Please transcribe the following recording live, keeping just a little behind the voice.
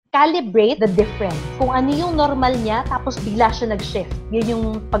calibrate the difference. Kung ano yung normal niya, tapos bigla siya nag-shift. Yun yung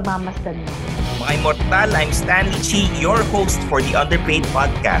pagmamasdan niya. Mga Immortal, I'm Stanley Chi, your host for the Underpaid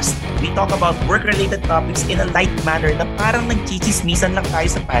Podcast. We talk about work-related topics in a light manner na parang nagchichismisan lang tayo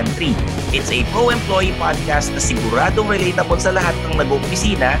sa pantry. It's a pro-employee podcast na siguradong relatable sa lahat ng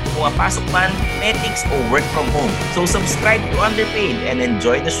nag-opisina, pumapasok man, medics, o work from home. So subscribe to Underpaid and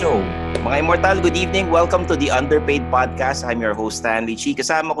enjoy the show. Mga Immortal, good evening. Welcome to the Underpaid Podcast. I'm your host, Stanley Chi.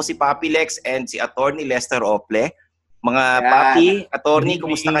 Kasama ko si Papi Lex and si Attorney Lester Ople. Mga Papi, Attorney,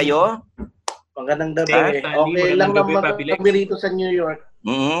 kumusta kayo? Magandang gabi. Okay lang naman kami rito sa New York.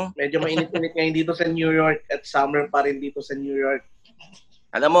 Medyo mainit-init ngayon dito sa New York at summer pa rin dito sa New York.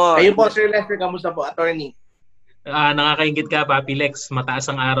 Alam mo... Kayo po, Sir Lester, kamusta po, Attorney? Nakakaingit ka, Papi Lex. Mataas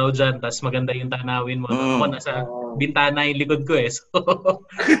ang araw dyan, tapos maganda yung tanawin mo. Ako nasa bintana yung likod ko eh. So...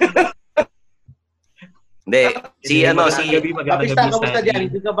 Hindi, si Papista, kamusta dyan?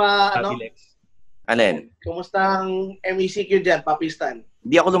 Hindi ka ba, Alin? Kumusta ang MECQ dyan, Papistan?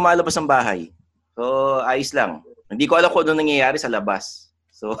 Hindi ako lumalabas ng bahay. So, ayos lang. Hindi ko alam kung ano nangyayari sa labas.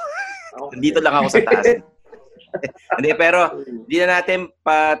 So, dito lang ako sa taas. Hindi, pero hindi na natin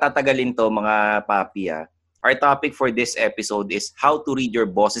patatagalin to, mga papi. Our topic for this episode is how to read your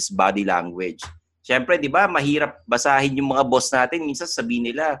boss's body language. Siyempre, di ba, mahirap basahin yung mga boss natin. Minsan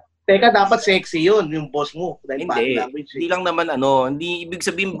sabihin nila, teka, dapat sexy yun, yung boss mo. Dahil body language. Hindi lang naman hindi ibig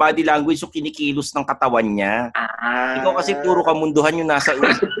sabihin body language yung kinikilos ng katawan niya. Ikaw kasi puro kamunduhan yung nasa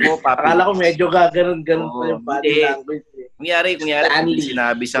ulo mo, papi. Akala ko medyo gaganon-ganon pa yung body language. Kunyari,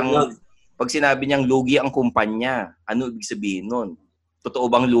 pag sinabi niyang lugi ang kumpanya, ano ibig sabihin nun? Totoo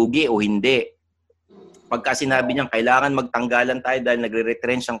bang lugi o hindi? Pagka sinabi niyang kailangan magtanggalan tayo dahil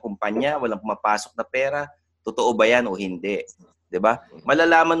nagre-retrench ang kumpanya, walang pumapasok na pera, totoo ba yan o hindi? 'Di ba?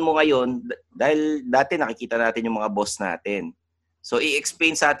 Malalaman mo ngayon dahil dati nakikita natin yung mga boss natin. So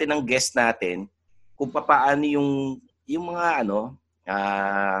i-explain sa atin ng guest natin kung paano yung mga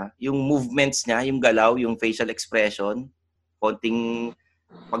yung movements niya, yung galaw, yung facial expression, konting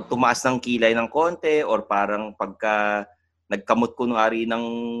pag tumaas ng kilay ng konti or parang pagka nagkamot kunwari ng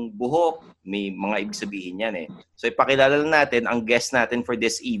buhok, may mga ibig sabihin yan eh. So ipakilala lang natin ang guest natin for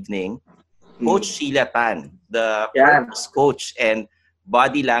this evening, Coach Sheila Tan, the purpose coach and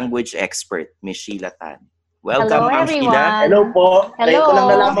body language expert, Miss Sheila Tan. Welcome, Ma'am Sheila. Hello po. Hello. Kayo ko lang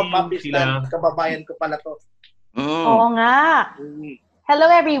nalaman, Papistan. Kababayan ko pala to. Oo nga. Hello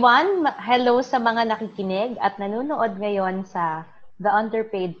everyone. Hello sa mga nakikinig at nanonood ngayon sa The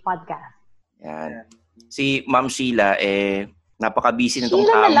Underpaid Podcast. Yan. Si Ma'am Sheila, napaka-busy nitong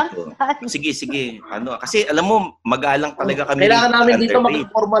tao. Sige. Kasi alam mo, magalang talaga kami. Kailangan namin dito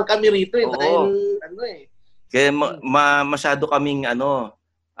mag-formal kami rito dahil Kaya masyado kaming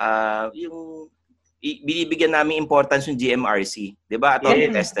yung binibigyan namin importance yung GMRC. 'Di ba,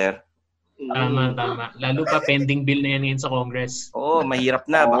 Atty. Lester? Tama. Lalo pa pending bill na yan ngayon sa Congress. Oo, mahirap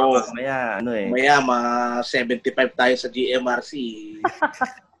na. Baka mamaya, Maya, 75 tayo sa GMRC.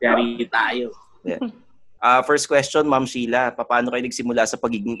 Yari tayo. Yeah. First question, Ma'am Sheila, paano kayo nagsimula sa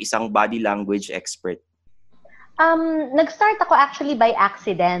pagiging isang body language expert? Nag-start ako actually by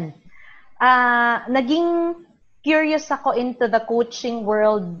accident. Naging curious ako into the coaching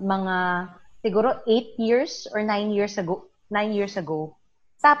world mga siguro 8 years or 9 years ago.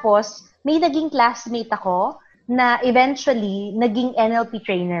 Tapos, may naging classmate ako na eventually naging NLP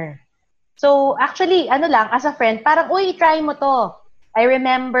trainer. So, actually, as a friend, parang, uy, try mo to. I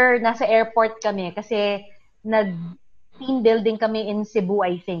remember, nasa airport kami kasi nag-team building kami in Cebu,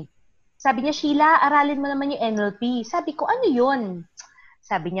 I think. Sabi niya, Sheila, aralin mo naman yung NLP. Sabi ko, ano yun?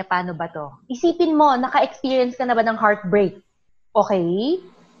 Sabi niya, paano ba to? Isipin mo, naka-experience ka na ba ng heartbreak? Okay.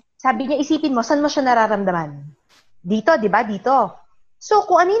 Sabi niya, isipin mo, saan mo siya nararamdaman? Dito, di ba? Dito. So,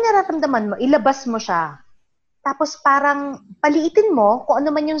 kung ano yung nararamdaman mo, ilabas mo siya. Tapos parang paliitin mo kung ano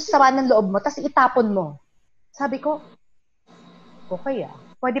man yung sama ng loob mo, tapos itapon mo. Sabi ko, okay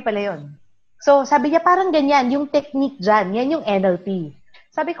pwede pala yun. So, sabi niya, parang ganyan, yung technique dyan, yan yung NLP.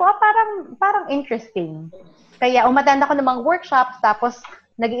 Sabi ko, parang interesting. Kaya umattend ako ng mga workshops, tapos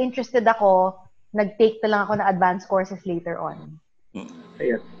nag-interested ako, nag-take na lang ako ng advanced courses later on.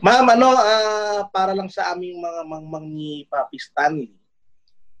 Ayan. Ma'am, para lang sa aming mga mangmang ni Papi Stanley,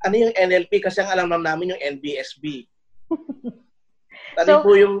 ano yung NLP? Kasi ang alam namin yung NBSB. Ano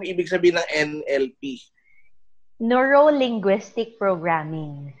po yung ibig sabihin ng NLP? Neuro-linguistic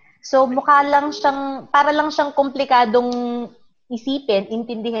programming. So, para lang siyang komplikadong isipin,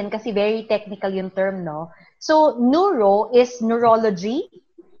 intindihin, kasi very technical yung term, no? So, neuro is neurology.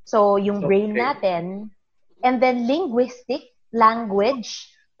 So, yung brain natin. And then, linguistic,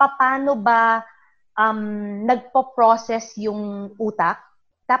 language. Paano ba nagpo-process yung utak?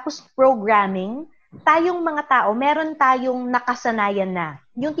 tapos programming, tayong mga tao, meron tayong nakasanayan na.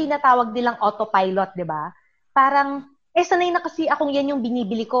 Yung tinatawag nilang autopilot, di ba? Parang, sanay na kasi akong yan yung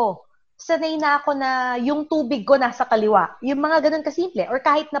binibili ko. Sanay na ako na yung tubig ko nasa kaliwa. Yung mga ganun kasimple. Or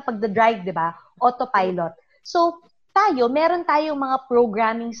kahit na pagdadrive, di ba? Autopilot. So, meron tayong mga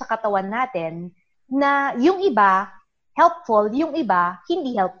programming sa katawan natin na yung iba, helpful, yung iba,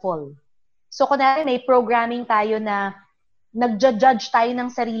 hindi helpful. So, kunwari may programming tayo na nagja-judge tayo ng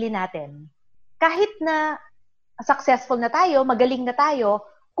sarili natin. Kahit na successful na tayo, magaling na tayo,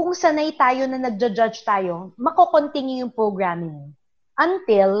 kung sanay tayo na nagja-judge tayo, mako-continue yung programming.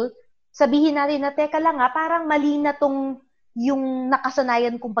 Until, sabihin natin na, teka lang parang mali na yung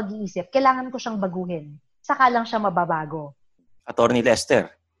nakasanayan kong pag-iisip. Kailangan ko siyang baguhin. Saka lang siya mababago. Attorney Lester,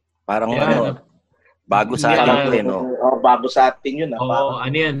 parang bago sa atin no? Bago sa atin yun.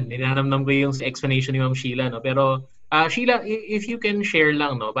 Ano yan, ninaramdam ko yung explanation ni Ma'am Sheila, no? Pero, Sheila, if you can share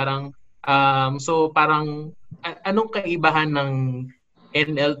lang, no? Parang, so parang, anong kaibahan ng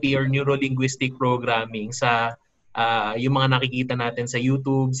NLP or Neuro-Linguistic Programming sa yung mga nakikita natin sa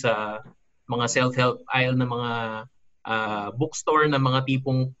YouTube, sa mga self-help aisle na mga bookstore na mga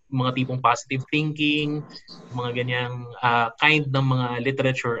tipong positive thinking, mga ganyang kind ng mga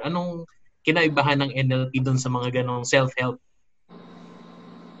literature. Anong kinaibahan ng NLP doon sa mga ganong self-help?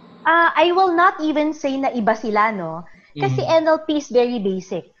 I will not even say na iba sila, no? Kasi NLP is very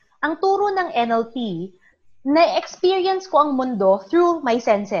basic. Ang turo ng NLP, na-experience ko ang mundo through my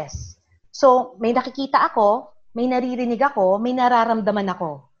senses. So, may nakikita ako, may naririnig ako, may nararamdaman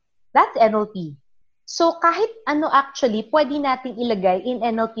ako. That's NLP. So, kahit ano actually, pwede nating ilagay in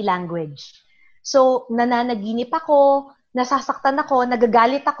NLP language. So, nananaginip ako, nasasaktan ako,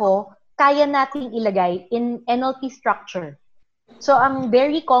 nagagalit ako, kaya nating ilagay in NLP structure. So, ang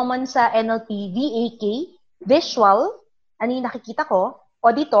very common sa NLP, VAK, visual, ano yung nakikita ko,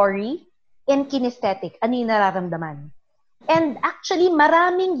 auditory, and kinesthetic, ano yung nararamdaman. And actually,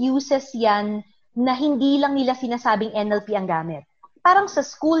 maraming uses yan na hindi lang nila sinasabing NLP ang gamit. Parang sa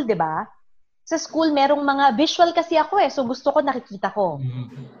school, di ba? Sa school, merong mga visual kasi ako so gusto ko nakikita ko.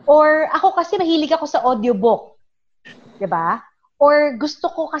 Or ako kasi mahilig ako sa audiobook. Di ba? Or gusto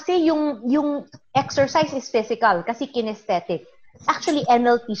ko kasi yung exercise is physical kasi kinesthetic. Actually,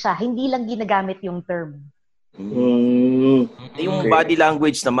 NLP siya. Hindi lang ginagamit yung term. Yung body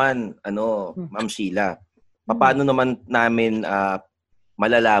language naman, Ma'am Sheila, paano naman namin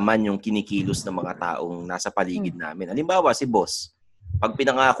malalaman yung kinikilos ng mga taong nasa paligid namin? Halimbawa, si boss, pag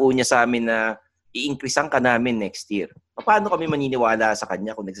pinangako niya sa amin na i-increasean ka namin next year, paano kami maniniwala sa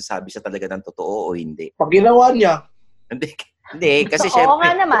kanya kung nagsasabi siya talaga ng totoo o hindi? Pag ginawa niya. Hindi, kasi syempre. Oo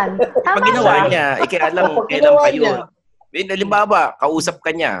nga naman. Tama pag ginawa niya, kailan kayo. Halimbawa, kausap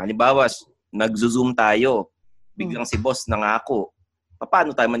ka niya. Halimbawa, nag-zoom tayo. Biglang si boss nangako.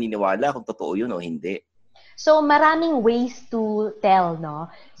 Paano tayo maniniwala kung totoo yun o hindi? So, maraming ways to tell, no?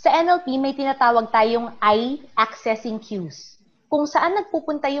 Sa NLP, may tinatawag tayong eye accessing cues. Kung saan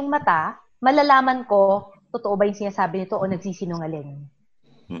nagpupunta yung mata, malalaman ko, totoo ba yung sinasabi nito o nagsisinungaling.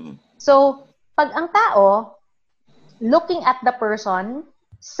 So, pag ang tao, looking at the person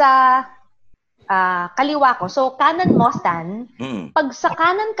sa kaliwa ko, so kanan mo, Stan, pag sa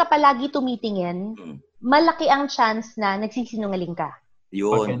kanan ka palagi tumitingin, malaki ang chance na nagsisinungaling ka.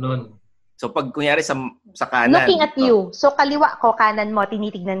 Yun. So, pag kunyari sa kanan. Looking at you. So, kaliwa ko, kanan mo,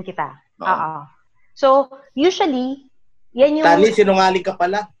 tinitignan kita. Oo. So, usually, yan yung... Tani, sinungaling ka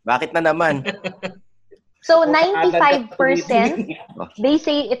pala. Bakit na naman? So, 95%, they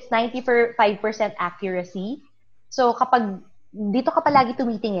say it's 95% accuracy. So, kapag dito ka palagi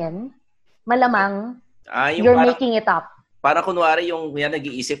tumitingin, malamang you're making it up. Para kunwari yung yan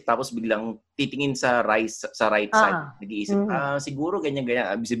nag-iisip tapos biglang titingin sa right side, nag-iisip, siguro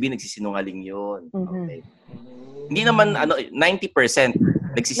ganyan-ganyan. Ibig sabihin nagsisinungaling yun. Okay. Hindi naman 90%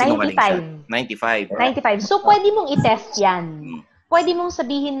 nagsisinungaling siya. 95. So, pwede mong i-test yan. Pwede mong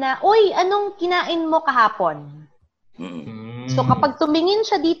sabihin na, uy, anong kinain mo kahapon? So, kapag tumingin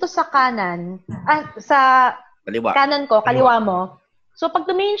siya dito sa kanan, sa kaliwa. Kanan ko, kaliwa mo, so pag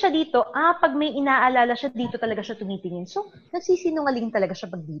tumingin siya dito, pag may inaalala siya, dito talaga siya tumitingin. So, nagsisinungaling talaga siya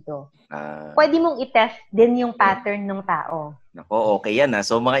pag dito. Pwede mong i-test din yung pattern ng tao. Nako, okay yan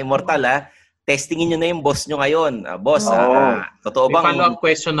So, mga immortal testingin nyo na yung boss nyo ngayon. Boss, totoo bang... May follow-up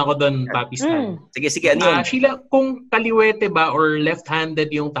question ako doon, Papi Stan. Sige, ano yun? Sheila, kung kaliwete ba or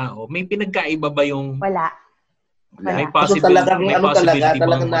left-handed yung tao, may pinagkaiba ba yung... Wala. May possibility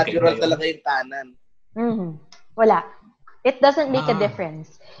talagang natural talaga yung kanan. Wala. It doesn't make a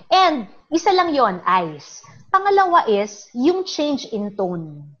difference. And, isa lang yon, eyes. Pangalawa is, yung change in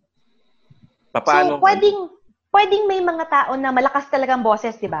tone. Paano? So, pwedeng may mga tao na malakas talagang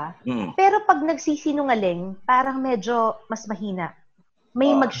boses, di ba? Pero pag nagsisinungaling, parang medyo mas mahina.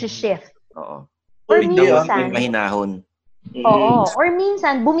 May mag-shift. Oo. Or Hindi, minsan, may mahinahon. oo. Or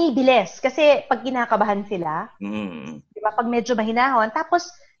minsan, bumibilis. Kasi pag kinakabahan sila, di ba? Pag medyo mahinahon.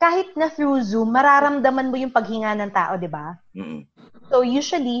 Tapos, kahit na through Zoom, mararamdaman mo yung paghinga ng tao, di ba? So,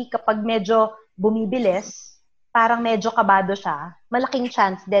 usually, kapag medyo bumibilis, parang medyo kabado siya, malaking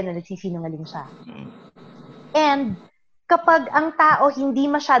chance din na nagsisinungaling siya. And kapag ang tao hindi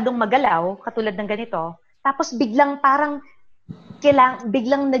masyadong magalaw, katulad ng ganito, tapos biglang parang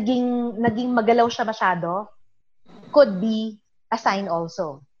biglang naging magalaw siya masyado, could be a sign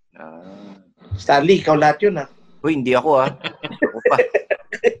also. Stanley, ikaw lahat yun Uy, hindi ako Ako pa.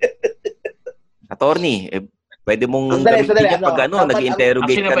 Attorney, pwede mong gamitin yan pag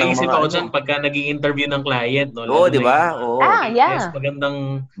nag-interrogate ka ng mga... Actually, napaisip ako dyan pagka naging interview ng client. No? Oo, di ba? Oo. Yeah.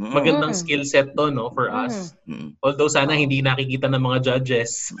 Magandang skill set to, no, for us. Although sana hindi nakikita ng mga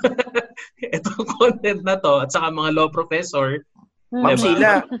judges. Itong content na to, at saka mga law professor. Ma'am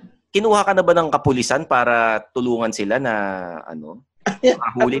Sheila, kinuha ka na ba ng kapulisan para tulungan sila na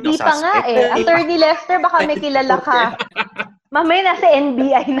mahuli ng suspect? Hindi pa nga Attorney Lester, baka may kilala ka. Mamaya nasa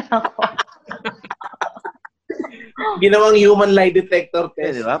NBI na ako. Ginawang human lie detector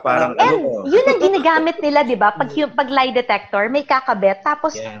test. Di ba? Parang yun ang ginagamit nila, di ba? Pag lie detector, may kakabit.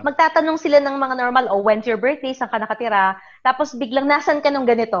 Tapos, magtatanong sila ng mga normal, when's your birthday? Saan ka nakatira? Tapos, biglang, nasan ka nung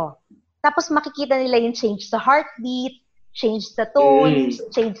ganito? Tapos, makikita nila yung change sa heartbeat, change sa tone,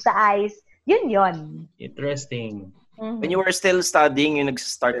 change sa eyes. Yun. Interesting. When you were still studying, yung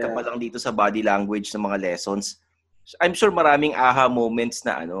nag-start ka pa lang dito sa body language ng mga lessons, I'm sure maraming aha moments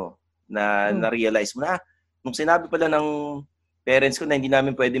na na-realize mo na, nung sinabi pala ng parents ko na hindi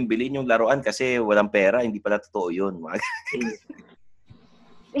namin pwedeng bilhin yung laruan kasi walang pera, hindi pala totoo yun.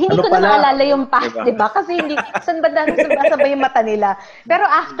 Hindi ko na naalala yung past, diba? Kasi hindi, saan ba yung mata nila? Pero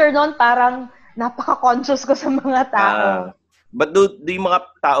after nun, parang napaka-conscious ko sa mga tao. But do yung mga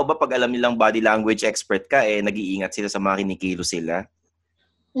tao ba pag alam nilang body language expert ka, nag-iingat sila sa mga kinikilo sila?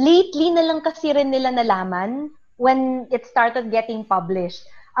 Lately na lang kasi rin nila nalaman when it started getting published.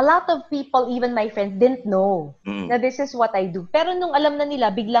 A lot of people, even my friends, didn't know na this is what I do. Pero nung alam na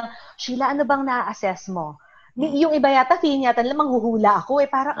nila, biglang, Sheila, ano bang na-assess mo? Yung iba yata, feeling yata nila, manghuhula ako.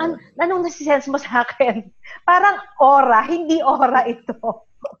 Parang, anong nasisense mo sa akin? Parang aura, hindi aura ito.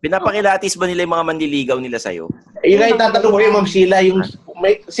 Pinapakilatis ba nila yung mga manliligaw nila sa'yo? Yung ay tatanong ko yung Ma'am Sheila, yung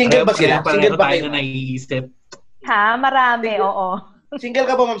single ba sila? Single ba kayo? Naiisip. Ha? Marami, oo. Single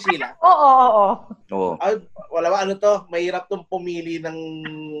ka ba, Ma'am Sheila? Oo. Wala ba, mahirap tong pumili ng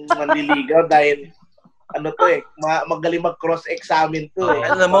manliligaw dahil magaling mag-cross-examine to.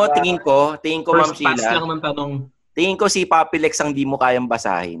 Alam mo, tingin ko, Ma'am Sheila. First pass lang ng tanong. Tingin ko si Papi Lex ang di mo kayang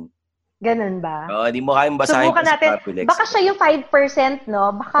basahin. Ganun ba? Oo, di mo kayang basahin. Subukan natin. Si Papi Lex. Baka siya yung 5%, no?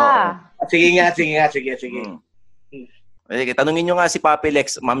 Baka. Sige nga. Sige. Sige, tanungin nyo nga si Papi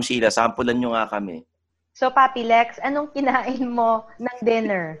Lex, Ma'am Sheila, sampulan nyo nga kami. So, Papi Lex, anong kinain mo ng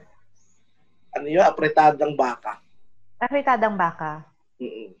dinner? Apretadang baka. Apretadang baka?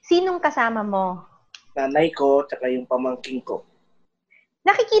 Sinong kasama mo? Nanay ko, tsaka yung pamangking ko.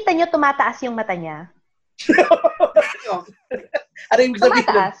 Nakikita nyo tumataas yung mata niya? Ano yung sabihin?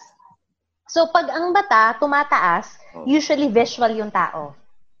 Tumataas. So, pag ang mata tumataas, usually visual yung tao.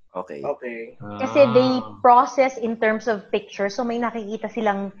 Okay. Kasi they process in terms of picture. So, may nakikita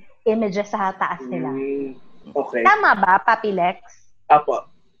silang images sa taas nila. Okay. Tama ba, Papi Lex? Apo.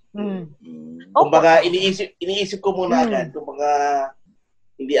 Kumbaga, iniisip ko muna agad. Kumbaga,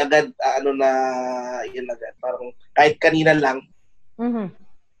 hindi agad, yun agad. Parang, kahit kanina lang.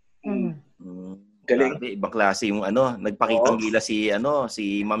 Galing. Grabe, ibang klase yung nagpakitang gila si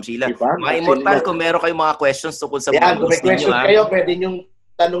Ma'am Sheila. Diba? Mga Immortal, kung meron kayong mga questions tungkol sa mga kung may questions kayo, pwede nyo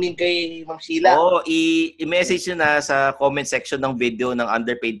tanungin kay Ma'am Sheila. Oo, i-message nyo na sa comment section ng video ng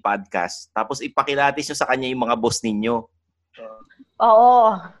Underpaid Podcast. Tapos ipakilatis nyo sa kanya yung mga boss ninyo. Oo.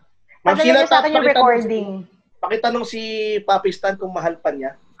 Ma'am Sheila, sa kanya recording. Pakitanong si Papi Stan kung mahal pa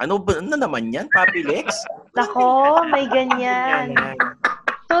niya. Ano naman yan, Papi Lex? Nako, may ganyan.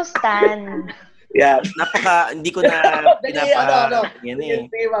 So, Stan. Yeah. Hindi ko na Yan eh.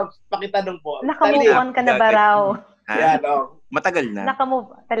 Sige, ma'am, pakitanong po. Naka-move on ka na ba raw? Yan, matagal na.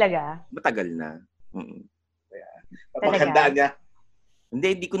 Naka-move talaga? Matagal na. Napaghandaan niya.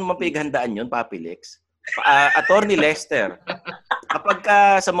 Hindi ko naman pinaghandaan yun, Papi Lex. Attorney Lester. Kapag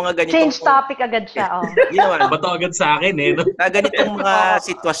sa mga ganitong... Change topic agad siya, Bato agad sa akin, no? Ganitong mga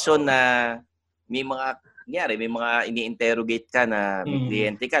sitwasyon na may mga ini-interrogate ka na may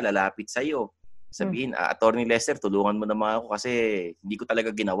kliyente ka, lalapit sa'yo. Sabihin, Attorney Lester, tulungan mo naman ako kasi hindi ko talaga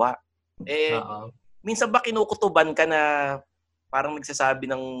ginawa. minsan ba kinukutuban ka na parang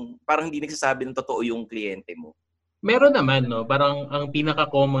hindi nagsasabi ng totoo yung kliyente mo? Meron naman, no? Parang ang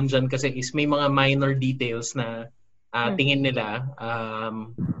pinaka-common dyan kasi is may mga minor details na tingin nila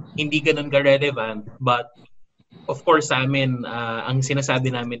hindi ganun ka-relevant. But, of course, sa amin, ang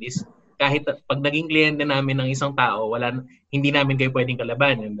sinasabi namin is kahit pag naging kliyente namin ng isang tao, hindi namin kayo pwedeng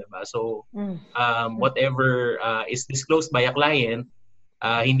kalabanin, diba? So, whatever is disclosed by a client,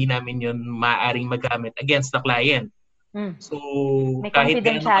 hindi namin yun maaaring magamit against the client. So, may kahit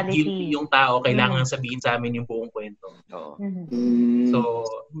gaano confidentiality guilty yung tao, kailangan sabihin sa amin yung buong kwento. Oo. So,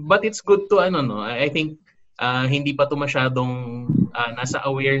 but it's good to, I think, hindi pa to masyadong nasa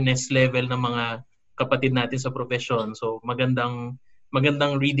awareness level ng mga kapatid natin sa profession. So, magandang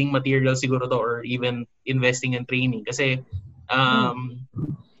reading material siguro to or even investing in training. Kasi,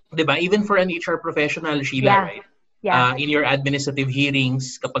 di ba, even for an HR professional, Sheila, right? Yeah. In your administrative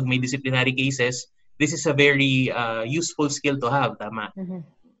hearings, kapag may disciplinary cases, this is a very useful skill to have, tama?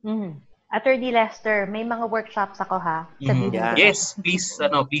 Attorney Lester, may mga workshops ako ha. Yes, please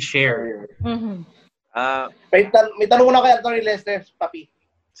share. May tanong na kay Attorney Lester, Papi.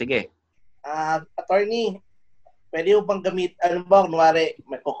 Sige. Attorney, pwede mo bang kunwari,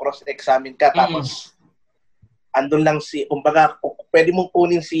 may cross-examine ka, tapos andun lang pwede mong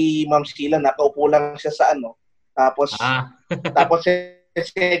kunin si Ma'am Sheila, nakaupo lang siya sa tapos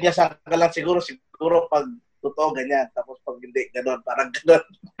niya sa lang siguro pag totoo ganyan, tapos pag hindi gano'n, parang gano'n.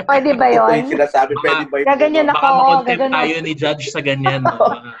 Pwede ba yun? Ito yung sinasabi, pwede ba yun? Gaganyan ako. Baka makontempt tayo ni Judge sa ganyan. No?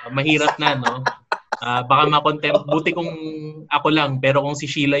 Mahirap na, no? Baka makontempt. Buti kung ako lang, pero kung si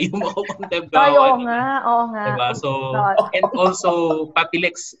Sheila yung makontempt ka. Oo nga. Diba? So, and also,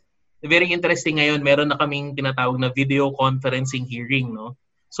 Papilex, very interesting ngayon, meron na kaming tinatawag na video conferencing hearing, no?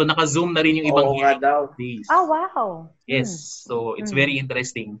 So, naka-zoom na rin yung ibang hearing days. Oh, wow. Yes. So, it's very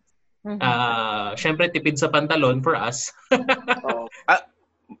interesting. Syempre, tipid sa pantalon for us.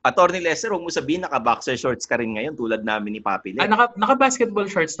 Attorney Lester, huwag mo sabihin, naka-boxer shorts ka rin ngayon tulad namin ni Papi Lex.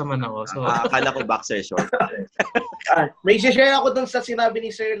 Naka-basketball shorts naman ako. So. Akala ko boxer shorts. May share ako dun sa sinabi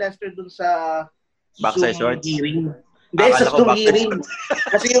ni Sir Lester dun sa boxer shorts? Hearing. Hindi, sa Zoom hearing.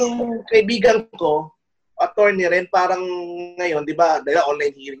 Kasi yung kaibigan ko, attorney rin, parang ngayon, di ba, dahil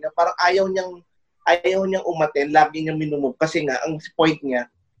online hearing, parang ayaw niyang umaten, lagi niyang minumove. Kasi nga, ang point niya,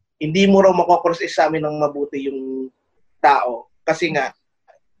 hindi mo raw makokross-examine ng mabuti yung tao. Kasi nga,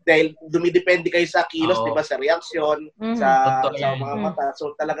 dahil dumidepende kayo sa kilos, di ba, sa reaksyon, sa mga mata.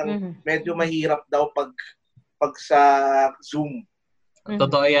 So talagang medyo mahirap daw pag sa Zoom.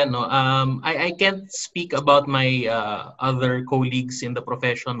 Totoo yan, no? I can't speak about my other colleagues in the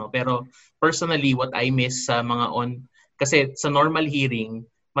profession, no? Pero personally, what I miss sa mga kasi sa normal hearing,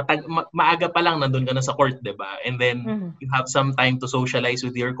 maaga pa lang nandun ka na sa court, di ba? And then, you have some time to socialize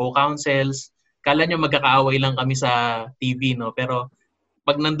with your co-counsels. Kala nyo magkakaaway lang kami sa TV, no? Pero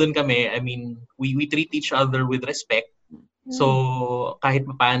pag nandun kami, I mean, we treat each other with respect. So, kahit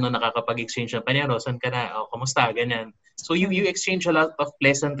paano nakakapag-exchange ng panyaro, saan ka na? O, kamusta? Ganyan. So, you exchange a lot of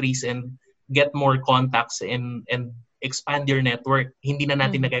pleasantries and get more contacts and expand your network. Hindi na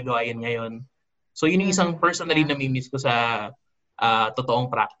natin nagagawa yan ngayon. So, yun yung isang personally namimiss ko sa totoong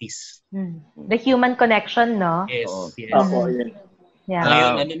practice. The human connection, no? Yes. Opo, yun.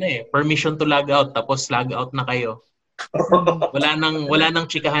 Yeah. Ngayon, permission to log out, tapos log out na kayo. Wala nang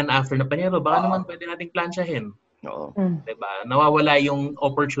chikahan after na panyero. Baka naman pwede nating plansyahin. Oo. Diba? Nawawala yung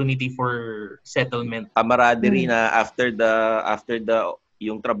opportunity for settlement. Camaraderie na after the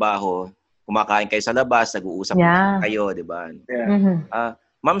yung trabaho, kumakain kayo sa labas, nag-uusap kayo, di ba? Yeah.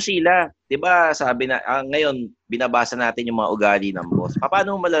 Ma'am Sheila, di ba sabi na, ngayon, binabasa natin yung mga ugali ng boss.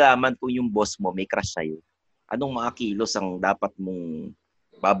 Paano mo malalaman kung yung boss mo may crush sa'yo? Anong mga kilos ang dapat mong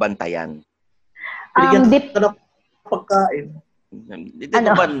babantayan? Pagkain. Dito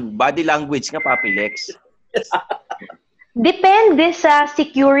ba, body language nga, Papi Lex? Depende sa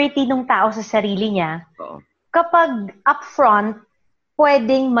security ng tao sa sarili niya. Oo. Kapag upfront,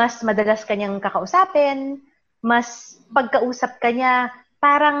 pwedeng mas madalas kanyang kakausapin, mas pagkausap kanya,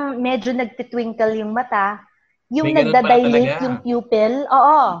 parang medyo nagtitwinkle yung mata, yung nagdadilate yung pupil.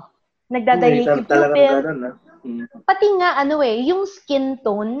 Oo. Nagdadilate yung pupil. Pati nga, yung skin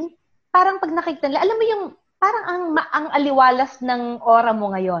tone, parang pag nakikita nila, alam mo yung, parang ang aliwalas ng aura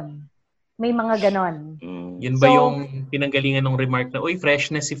mo ngayon. May mga ganon. Yun ba yung pinanggalingan ng remark na, uy,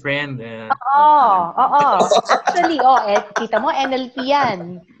 freshness si friend? Oo. Actually, kita mo, NLP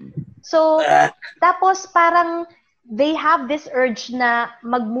yan. So, tapos parang they have this urge na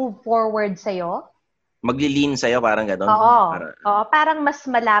mag-move forward sa'yo. Maglilin sa'yo, parang ganon? Oo, parang mas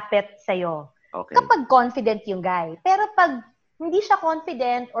malapit sa'yo. Okay. Kapag confident yung guy. Pero pag hindi siya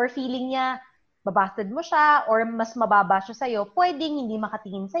confident or feeling niya babasted mo siya or mas mababa siya sa'yo, pwedeng hindi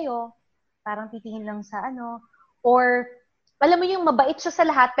makatingin sa'yo. Parang titingin lang sa or alam mo yung mabait siya sa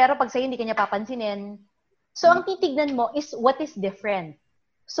lahat pero pag sa'yo hindi kanya papansinin. So, ang titignan mo is what is different.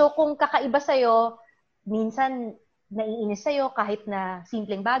 So, kung kakaiba sa'yo, minsan naiinis sa'yo kahit na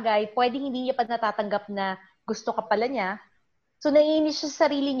simpleng bagay, pwedeng hindi niya pa natatanggap na gusto ka pala niya. So, naiinis siya sa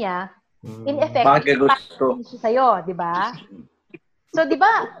sarili niya. In effect, naiinis siya sa'yo, di ba? So, di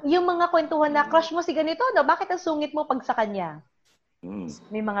ba, yung mga kwentuhan na crush mo si ganito, no? Bakit ang sungit mo pag sa kanya?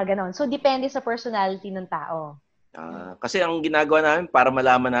 May mga ganon. So, depende sa personality ng tao. Kasi ang ginagawa namin para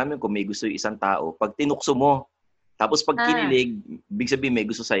malaman namin kung may gusto yung isang tao, pag tinukso mo, tapos pag kinilig, ibig sabihin may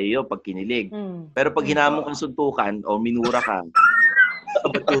gusto sa iyo pag kinilig. Pero pag hinamon kang suntukan o minura ka,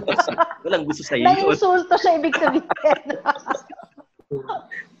 walang gusto sa iyo. Naiinsulto siya, ibig sabihin.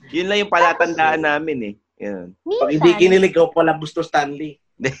 Yun lang yung palatandaan namin Yan. Pag hindi kinilig ko, pala gusto Stanley.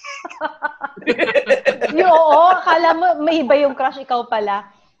 Oo, akala mo may iba yung crush, ikaw pala.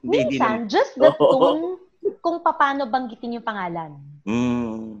 Minsan, just the tune kung paano banggitin yung pangalan.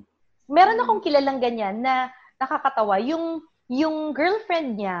 Meron akong kilalang ganyan na nakakatawa. Yung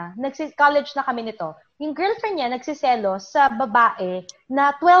girlfriend niya, college na kami nito, yung girlfriend niya nagsiselos sa babae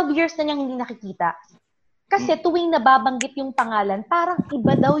na 12 years na niyang hindi nakikita. Kasi tuwing nababanggit yung pangalan, parang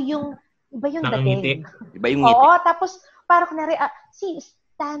iba yung dating. Iba yung ngiti. Oo, tapos parang kunwari, si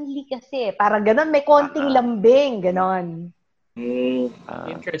Stanley kasi, parang ganon, may konting lambing, ganon.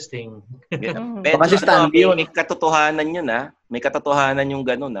 Interesting. Kasi may katotohanan yun May katotohanan yung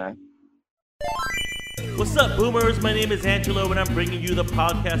ganun What's up, Boomers? My name is Angelo, and I'm bringing you the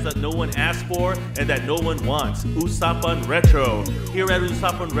podcast that no one asked for and that no one wants, Usapan Retro. Here at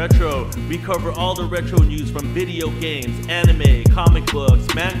Usapan Retro, we cover all the retro news from video games, anime, comic books,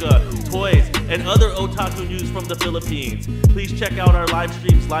 manga, toys, and other otaku news from the Philippines. Please check out our live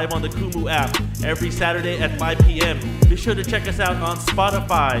streams live on the Kumu app every Saturday at 5 p.m. Be sure to check us out on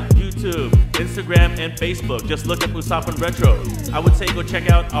Spotify, YouTube, Instagram, and Facebook. Just look up Usapan Retro. I would say go check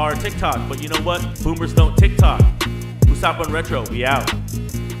out our TikTok, but you know what? Boomers don't TikTok. Usapan Retro, we out.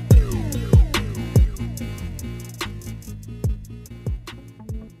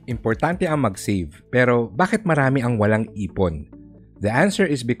 Importante ang mag-save, pero bakit marami ang walang ipon? The answer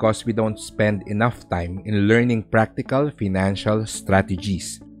is because we don't spend enough time in learning practical financial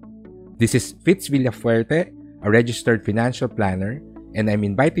strategies. This is Fitz Villafuerte, a registered financial planner, and I'm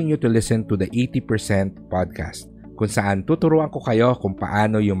inviting you to listen to the 80% podcast, kung saan tuturuan ko kayo kung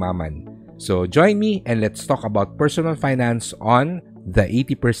paano yumaman. So join me and let's talk about personal finance on the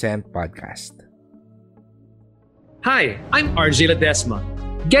 80% podcast. Hi, I'm RJ Ledesma.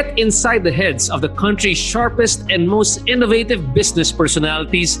 Get inside the heads of the country's sharpest and most innovative business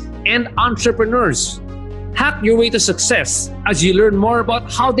personalities and entrepreneurs. Hack your way to success as you learn more about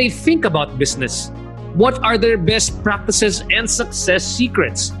how they think about business. What are their best practices and success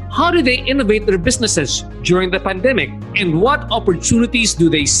secrets? How do they innovate their businesses during the pandemic? And what opportunities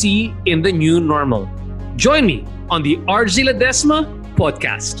do they see in the new normal? Join me on the RJ Ledesma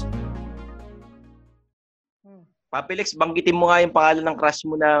podcast. Papilex, banggitin mo nga yung pangalan ng crush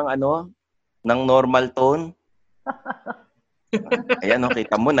mo ng ng normal tone. Ayan,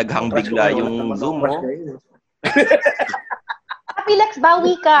 kita mo, naghang bigla yung Zoom mo. Papilex,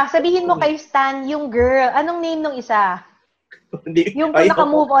 bawi ka. Sabihin mo kay Stan, yung girl. Anong name nung isa? Yung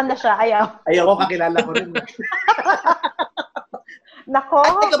naka-move on na siya. Ayoko, kakilala ko rin. Nako,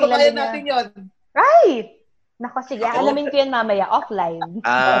 kilala natin yun. Right! Nako, sige. Alamin ko yan mamaya, offline.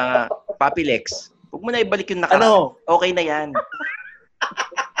 Papilex, huwag mo na ibalik yung nakaraan. Okay na yan.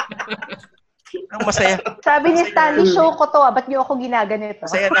 Ang masaya. Sabi ni Stanley, show ko to. Ba't niyo ako ginaganito?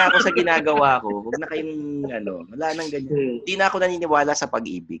 Masaya na ako sa ginagawa ko. Huwag na kayong, wala nang ganyan. Hindi na ako naniniwala sa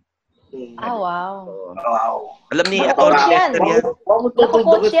pag-ibig. Wow. Alam ni Atty. Lester yan.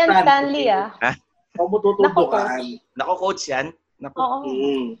 Nako-coach yan, Stanley, Huwag mo tutudukan. Nako-coach yan? Oo.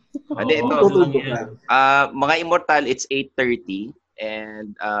 Hindi, ito. Mga Immortal, it's 8:30.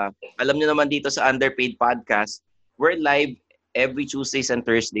 And alam niyo naman dito sa Underpaid Podcast, we're live every Tuesdays and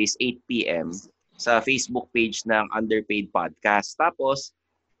Thursdays, 8 p.m. sa Facebook page ng Underpaid Podcast. Tapos,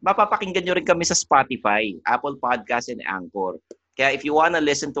 mapapakinggan nyo rin kami sa Spotify, Apple Podcast, and Anchor. Kaya if you wanna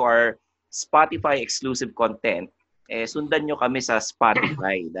listen to our Spotify exclusive content, sundan nyo kami sa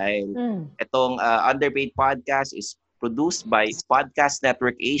Spotify. Dahil itong Underpaid Podcast is produced by Podcast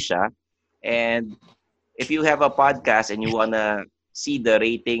Network Asia. And if you have a podcast and you wanna see the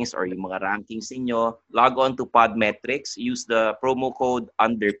ratings or yung mga rankings niyo, log on to Podmetrics, use the promo code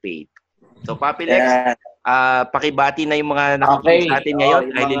Underpaid. So, Papilex, pakibati na yung mga nakikinig sa atin ngayon.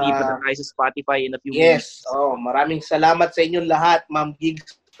 Ay lilipat na tayo sa Spotify in a few minutes. Yes. Maraming salamat sa inyong lahat, Ma'am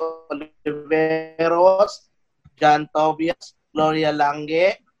Gigs Oliveros, John Tobias, Gloria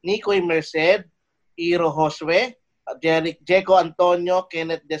Lange, Nicoy Merced, Iro Josue, Jeco Antonio,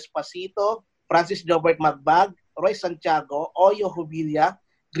 Kenneth Despacito, Francis Jobert Magbag, Roy Santiago, Oyo Hubilia,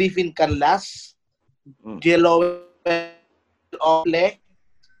 Griffin Canlas, Jeloel Ople,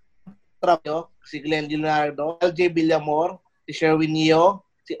 si Glenn Leonardo, LJ Villamor, si Sherwin Neo,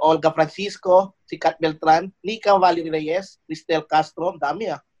 si Olga Francisco, si Kat Beltran, Nika Valerie Reyes, Cristel Castro,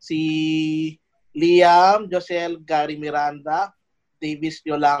 dami si Liam, Josel Gary Miranda, Davis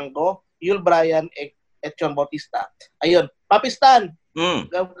Yolango, Yul Brian, Etchon Bautista. Ayun, Papistan.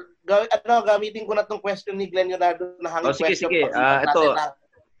 Gamitin ko na tong question ni Glenn Leonardo na hanging question. Sige. Ito,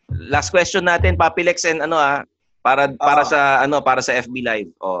 last question natin, Papilex and para sa FB Live.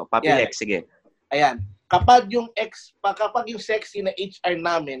 Papilex, sige. Ayan. Kapag yung sexy na HR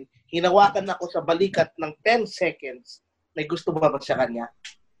namin, hinawakan ako sa balikat ng 10 seconds, may gusto ba sa kanya?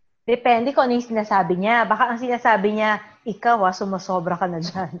 Depende kung ano yung sinasabi niya. Baka ang sinasabi niya, ikaw sumasobra ka na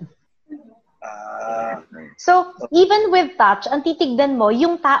dyan. So, even with touch, ang titignan mo,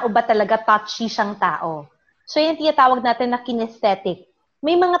 yung tao ba talaga touchy siyang tao? So, yung tinatawag natin na kinesthetic.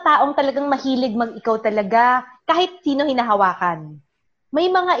 May mga taong talagang mahilig mag-ikaw talaga, kahit sino hinahawakan. May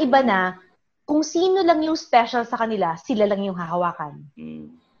mga iba na, kung sino lang yung special sa kanila, sila lang yung hahawakan.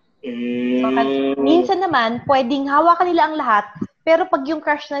 So, minsan naman, pwedeng hawakan nila ang lahat, pero pag yung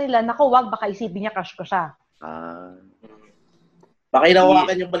crush na nila, naku, wag, baka isipin niya crush ko siya. Baka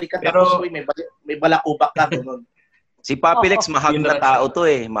hinawakan yung balikat tapos may balakubak ka. Si Papilex, mahag na tao to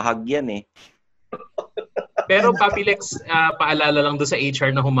Mahag yan Pero Papilex, paalala lang doon sa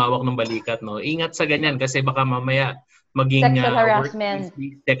HR na humawak ng balikat, no? Ingat sa ganyan kasi baka mamaya maging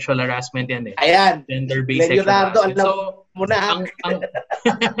sexual harassment yan Ayan. Gender-based sexual harassment. So,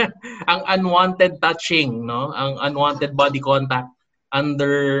 ang unwanted touching, no? Ang unwanted body contact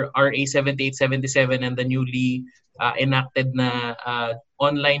under RA 7877 and the newly enacted na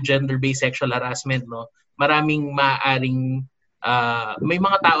online gender-based sexual harassment, no? Maraming maaaring may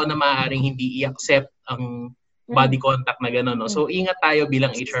mga tao na maaaring hindi i-accept ang body contact na gano'n, no? So, ingat tayo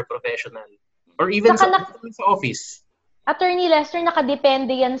bilang HR professional. Or even sa office. Attorney Lester,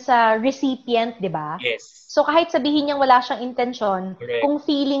 nakadepende yan sa recipient, di ba? Yes. So, kahit sabihin niyang wala siyang intensyon, kung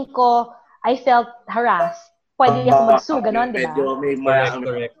feeling ko, I felt harassed, pwede ako mag-sue, gano'n, di ba?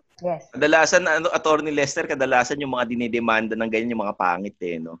 Correct. Yes. Kadalasan, Attorney Lester, yung mga dinidemanda ng ganyan, yung mga pangit,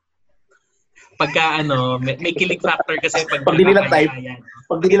 no? Pagka, may killing factor kasi pag di nila type.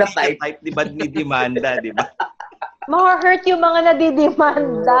 Pag di nila type, di ba dinidemanda, di ba? Ma-hurt yung mga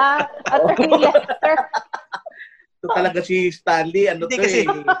nadidemanda, Attorney Lester. Ito talaga si Stanley,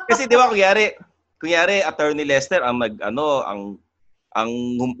 kasi di ba, kunyari, Attorney Lester, ang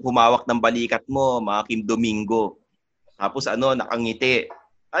humawak ng balikat mo, mga Kim Domingo. Tapos nakangiti.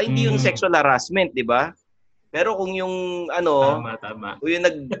 Hindi yung sexual harassment, di ba? Pero kung yung tama. Kung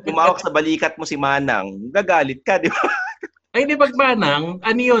yung humawak sa balikat mo si Manang, gagalit ka, di ba? Ay, hindi pag Manang,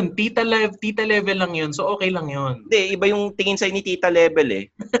 yun? Tita level lang yun, so okay lang yun. Hindi, iba yung tingin sa'yo ni Tita level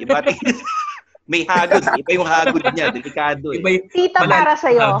Iba may hagod, iba yung hagod niya, delikado Tita para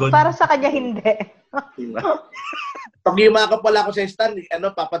sa'yo, para sa kanya hindi. Pag yumakap pala ako sa stand,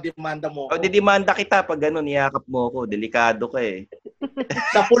 papademanda mo ako. Didemanda kita pag niyakap mo ako, delikado ka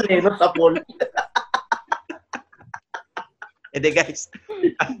Sa pool sa pool. Guys,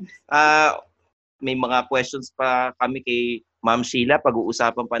 may mga questions pa kami kay Ma'am Sheila,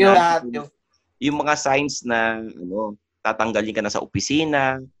 pag-uusapan pa natin yung mga signs na tatanggalin ka na sa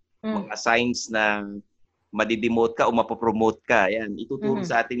opisina, mga signs na madidemote ka o mapopromote ka. Yan, ituturo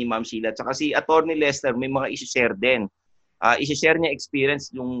sa atin ni Ma'am Sheila. Tsaka si Attorney Lester, may mga isi-share din. Isi-share niya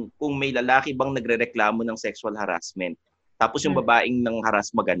experience yung kung may lalaki bang nagrereklamo ng sexual harassment. Tapos yung babaeng nang harass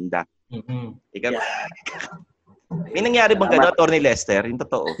maganda. May nangyari bang gano'n, Attorney Lester? Yung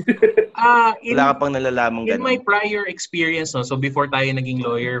totoo. Wala ka pang nalalamang gano'n. In my prior experience, so before tayo naging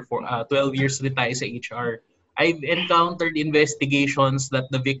lawyer, for 12 years din tayo sa HR, I've encountered investigations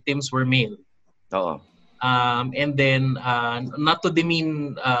that the victims were male. Oo. And then, not to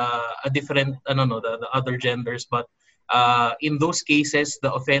demean a different, the other genders, but in those cases,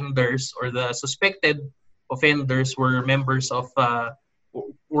 the offenders or the suspected offenders were members of,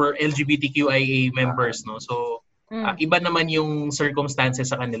 were LGBTQIA members, no? So, iba naman yung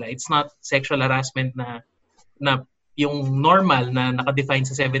circumstances sa kanila. It's not sexual harassment na yung normal na nakadefine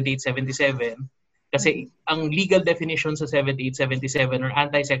sa 7877. Kasi ang legal definition sa 7877 or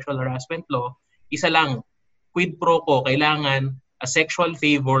anti-sexual harassment law, isa lang, quid pro quo, kailangan a sexual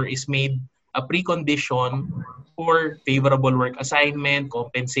favor is made a precondition for favorable work assignment,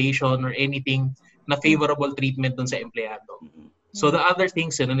 compensation, or anything na favorable treatment dun sa empleyado. So the other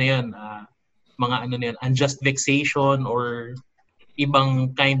things, ano na yun, mga ano na yun, unjust vexation or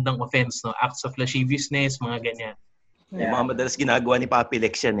ibang kind ng offense, no? Acts of lasciviousness, mga ganyan. Yung mga madalas ginagawa ni Papi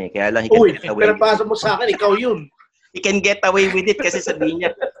Lex yan eh. Kaya lang, Uy, pero pasa mo sa akin, ikaw yun. He can get away with it kasi sabihin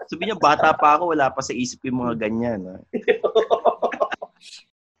niya, bata pa ako, wala pa sa isip yung mga ganyan.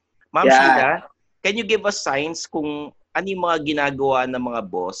 Ma'am Sheila, can you give us signs kung ano yung mga ginagawa ng mga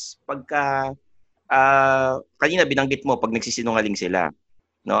boss pagka, kanina binanggit mo, pag nagsisinungaling sila.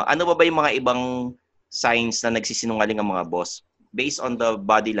 No? Ano ba yung mga ibang signs na nagsisinungaling ang mga boss based on the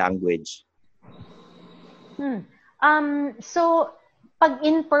body language? So, pag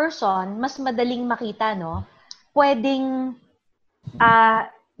in person, mas madaling makita, no? Pwedeng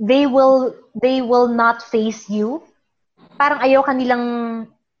they will not face you. Parang ayaw kanilang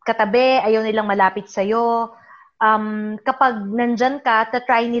katabi, ayaw nilang malapit sa'yo. Kapag nandyan ka,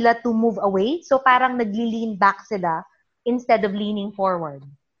 try nila to move away. So parang nagli-lean back sila instead of leaning forward.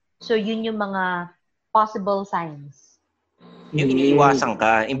 So yun yung mga possible signs. Yung iniiwasan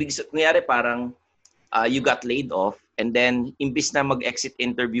ka. Nangyari parang you got laid off and then imbis na mag-exit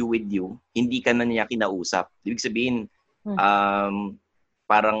interview with you, hindi ka na niya kinausap. Ibig sabihin,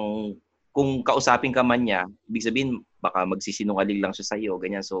 parang kung kausapin ka man niya, ibig sabihin, baka magsisinungaling lang siya sa'yo,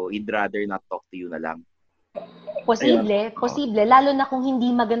 ganyan. So, he'd rather not talk to you na lang. Posible. Lalo na kung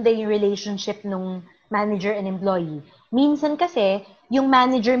hindi maganda yung relationship ng manager and employee. Minsan kasi, yung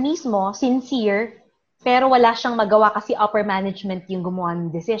manager mismo, sincere, pero wala siyang magawa kasi upper management yung gumawa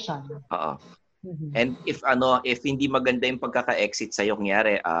ng decision. Oo. And if hindi maganda yung pagkaka-exit sa'yo,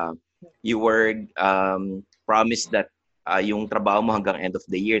 kunyari, you were promised that yung trabaho mo hanggang end of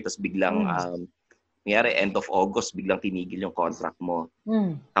the year, tapos biglang, kunyari, end of August, biglang tinigil yung contract mo.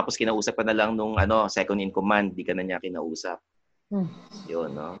 Tapos kinausap ka na lang nung second in command, di ka na niya kinausap.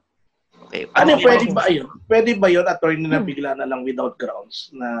 Yun, no? Okay. Pwede ba yun, attorney, na bigla na lang without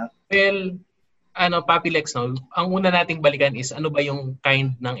grounds? Well, Papi Lex, no? Ang una nating balikan is ano ba yung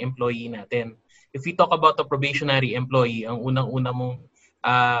kind ng employee natin. If we talk about a probationary employee, ang unang-una mong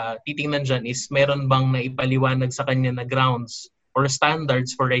titingnan dyan is meron bang naipaliwanag sa kanya na grounds or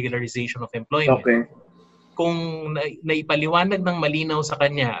standards for regularization of employment. Okay. Kung naipaliwanag ng malinaw sa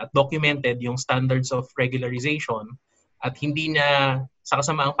kanya at documented yung standards of regularization at hindi niya, sa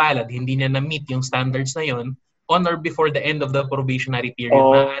kasamaang palad, hindi niya na-meet yung standards na yon on or before the end of the probationary period,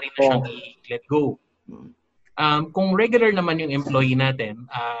 maaari na siyang i-let go. Kung regular naman yung employee natin,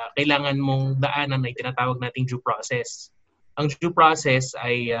 kailangan mong daanan na tinatawag nating due process. Ang due process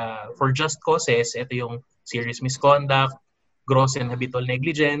ay for just causes, ito yung serious misconduct, gross and habitual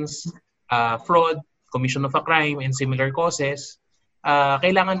negligence, fraud, commission of a crime, and similar causes.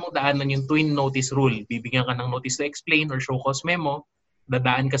 Kailangan mong daanan yung twin notice rule. Bibigyan ka ng notice to explain or show cause memo,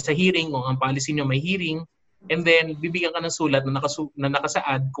 dadaan ka sa hearing kung ang policy nyo may hearing, and then bibigyan ka ng sulat na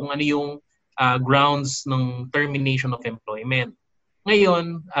nakasaad kung ano yung grounds ng termination of employment.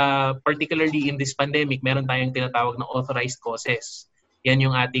 Ngayon, particularly in this pandemic, meron tayong tinatawag na authorized causes. Yan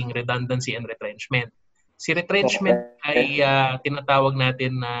yung ating redundancy and retrenchment. Si retrenchment ay tinatawag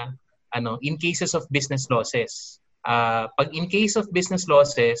natin na in cases of business losses. Pag in case of business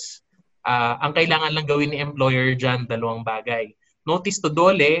losses, ang kailangan lang gawin ni employer dyan, dalawang bagay. Notice to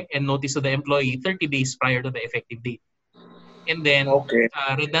DOLE and notice to the employee 30 days prior to the effective date. And then,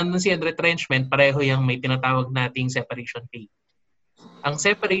 redundancy and retrenchment, pareho yung may tinatawag nating separation pay. Ang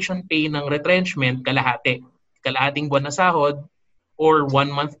separation pay ng retrenchment, kalahati. Kalahating buwan na sahod or 1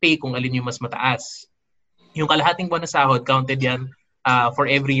 month pay kung alin yung mas mataas. Yung kalahating buwan na sahod, counted yan for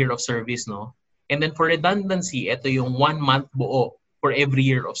every year of service, no? And then for redundancy, ito yung 1 month buo for every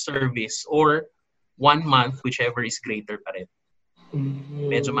year of service or 1 month, whichever is greater pa rin.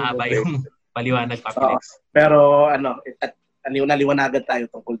 Medyo mahaba yung paliwanag, Papi Lex. Pero naliwanagan tayo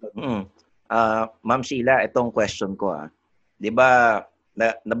tungkol doon. Ma'am Sheila, itong question ko. Di ba,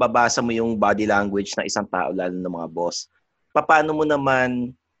 nababasa mo yung body language ng isang tao, lalo ng mga boss. Paano mo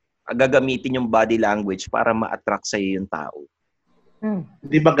naman gagamitin yung body language para ma-attract sa'yo yung tao?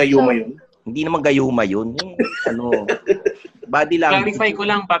 Di ba gayuma yun? Hindi naman gayuma yun. Body language. Clarify ko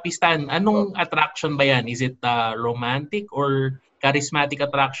lang, Papi Stan. Anong attraction ba yan? Is it romantic or charismatic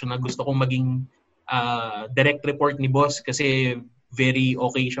attraction na gusto kong maging direct report ni boss kasi very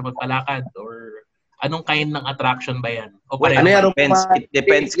okay siya magpalakad? Or anong kind ng attraction ba yan? O it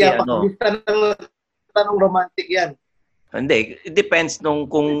depends kay Tanong romantic yan. Hindi, it depends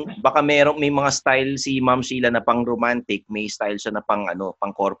kung baka may mga style si Ma'am Sheila na pang romantic, may style siya na pang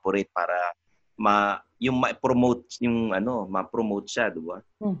corporate para ma-promote ma-promote siya, di ba?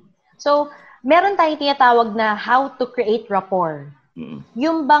 So, meron tayong tinatawag na how to create rapport.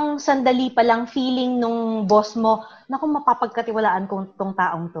 Yung bang sandali pa lang feeling nung boss mo, naku, mapapagkatiwalaan ko tong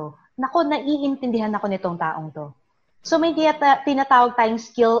taong to. Naku, naiintindihan ako nitong taong to. So may tinatawag tayong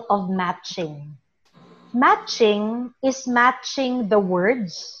skill of matching. Matching is matching the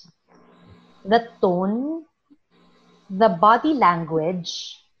words, the tone, the body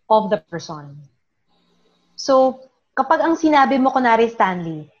language of the person. So, kapag ang sinabi mo, kunwari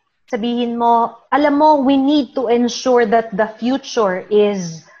Stanley, sabihin mo, alam mo, we need to ensure that the future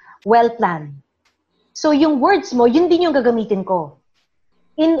is well-planned. So, yung words mo, yun din yung gagamitin ko.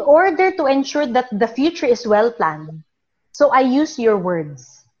 In order to ensure that the future is well-planned, so I use your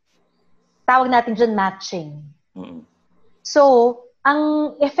words. Tawag natin dyan matching. So,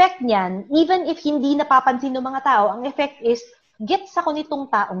 ang effect niyan, even if hindi napapansin ng mga tao, ang effect is, gets ako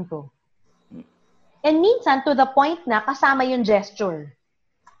nitong taong to. And minsan, to the point na kasama yung gesture.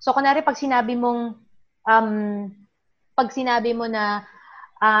 So, kunwari, pag sinabi mo na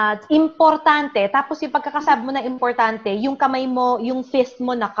importante, tapos yung pagkakasabi mo na importante, yung kamay mo, yung fist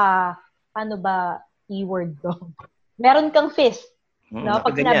mo paano ba keyword to? Meron kang fist. No?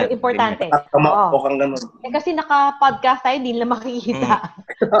 Pag sinabi importante. Kasi naka-podcast tayo, hindi nila makikita.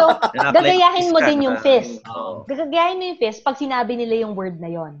 So, gagayahin mo din yung fist. Gagayahin mo yung fist pag sinabi nila yung word na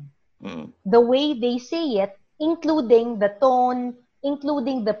yon. The way they say it, including the tone,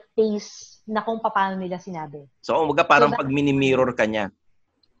 including the pace na kung paano nila sinabi. So, umaga parang pag mini-mirror ka niya.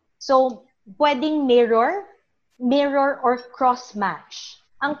 So, pwedeng mirror or cross-match.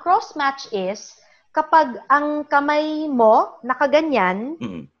 Ang cross-match is, kapag ang kamay mo nakaganyan,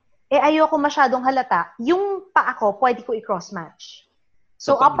 ayoko masyadong halata, yung paa ko, pwede ko i-cross-match.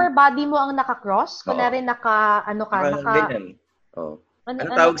 So upper body mo ang naka-cross, kunwari ganyan.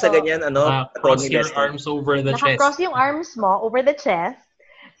 Ano tawag sa ganyan? Cross your arms over the chest. Naka-cross yung arms mo over the chest.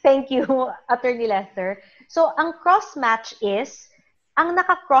 Thank you, Attorney Lester. So, ang cross-match is, ang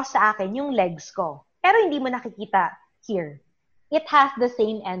naka-cross sa akin, yung legs ko. Pero hindi mo nakikita here. It has the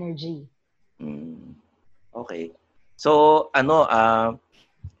same energy. Okay. So,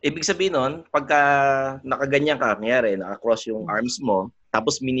 ibig sabihin nun, pagka nakaganyan ka, kanyari, naka-cross yung arms mo,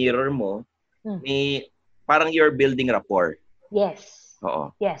 tapos minirror mo, parang you're building rapport. Yes.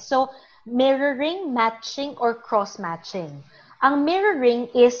 Oo. Yes. So, mirroring, matching, or cross-matching. Ang mirroring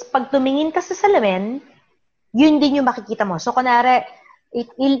is, pag tumingin ka sa salamin, yun din yung makikita mo. So, kunwari,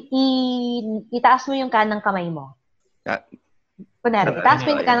 itaas mo yung kanang kamay mo. Kunwari, itaas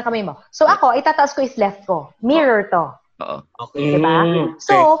mo yung kanang kamay mo. So, ako, itataas ko is left ko. Mirror to. Okay. Diba?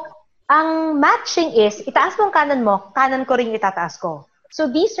 So, ang matching is, itaas mo ang kanan mo, kanan ko rin itataas ko. So,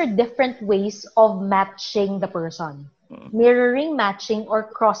 these are different ways of matching the person. Mirroring, matching, or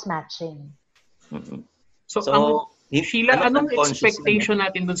cross-matching. So Sheila, anong expectation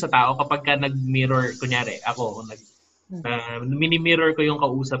natin dun sa tao kapag ka nag-mirror, kunyari, ako, mini-mirror ko yung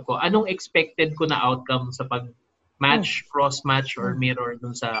kausap ko, anong expected ko na outcome sa pag-match, cross-match, or mirror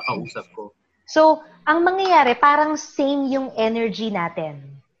dun sa kausap ko? So, ang mangyayari, parang same yung energy natin.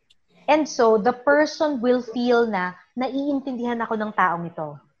 And so, the person will feel na naiintindihan ako ng taong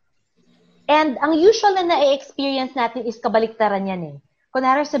ito. And ang usual na na-experience natin is kabaliktaran yan eh.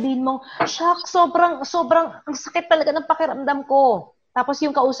 Kunwari sabihin mong, shucks, sobrang, ang sakit talaga ng pakiramdam ko. Tapos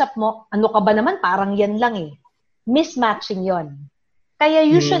yung kausap mo, ano ka ba naman? Parang yan lang eh. Mismatching yon. Kaya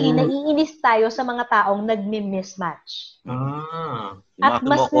usually, naiinis tayo sa mga taong nagmi-mismatch. At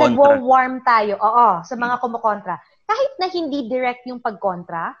mas nagwo-warm tayo, sa mga kumukontra. Kahit na hindi direct yung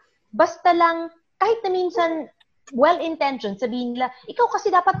pagkontra, basta lang, kahit na minsan, well-intentioned, sabihin nila, ikaw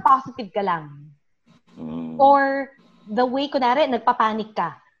kasi dapat positive ka lang. Or, the way, kunwari, nagpapanik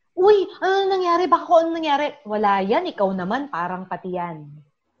ka. Uy, ano nangyari? Baka ko ano nangyari? Wala yan, ikaw naman, parang pati yan.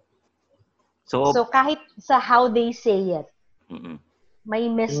 So kahit sa how they say it, may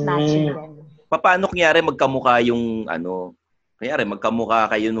mismatching din. Paano kanyari magkamukha yung kanyari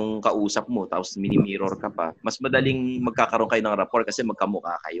magkamukha kayo nung kausap mo, tapos mini-mirror ka pa, mas madaling magkakaroon kayo ng rapport kasi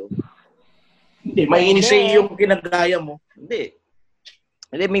magkamukha kayo. Hindi, mainis yung ginagaya mo. Hindi,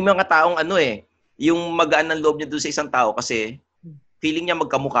 may mga taong yung magaan ng loob niya doon sa isang tao kasi feeling niya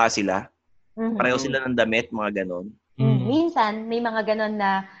magkamukha sila. Pareho sila ng damit, mga ganon. Minsan, may mga ganon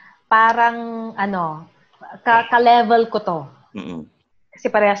na parang, ka-level ko to. Kasi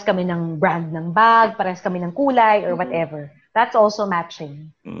parehas kami ng brand ng bag, parehas kami ng kulay, or whatever. That's also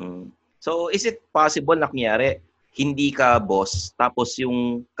matching. So, is it possible na kunyari, hindi ka boss, tapos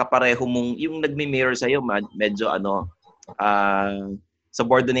yung kapareho mong, yung nagmi-mirror sa'yo, medyo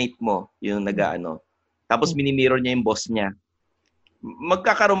subordinate mo, yung tapos mini-mirror niya yung boss niya.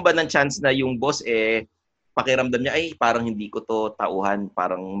 Magkakaroon ba ng chance na yung boss pakiramdam niya, ay parang hindi ko to tauhan,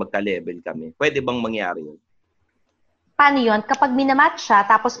 parang magka-level kami. Pwede bang mangyari yun? paano yun? Kapag minamatch siya,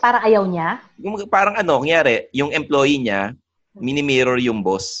 tapos para ayaw niya? Parang nangyari, yung employee niya, mini-mirror yung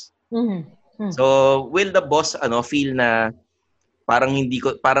boss. So, will the boss feel na parang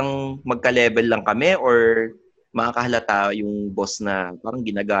parang magka-level lang kami or makakahalata yung boss na parang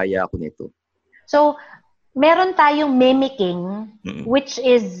ginagaya ako nito? So, meron tayong mimicking, which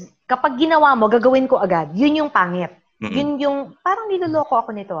is, kapag ginawa mo, gagawin ko agad. Yun yung pangit. Yun yung, parang niloloko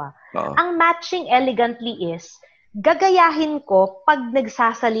ako nito Ang matching elegantly is, gagayahin ko pag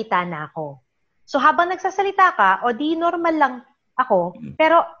nagsasalita na ako. So, habang nagsasalita ka, o di normal lang ako,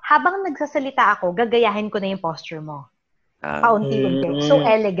 pero habang nagsasalita ako, gagayahin ko na yung posture mo. Paunti-unti. So,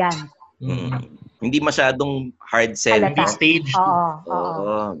 elegant. Hindi masyadong hard sell. Hindi stage.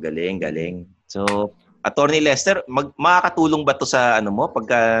 Oo. Galing. So, Attorney Lester, makakatulong ba to sa mo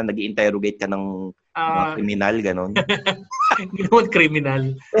pagka nag-i-interrogate ka ng mga kriminal, ganon? Hindi naman kriminal.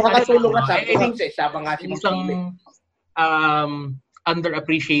 Makakatulong ka sa isang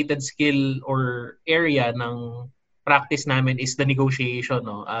underappreciated skill or area ng practice namin is the negotiation.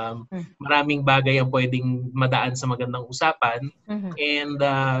 Maraming bagay ang pwedeng madaan sa magandang usapan. And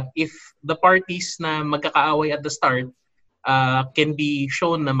if the parties na magkakaaway at the start can be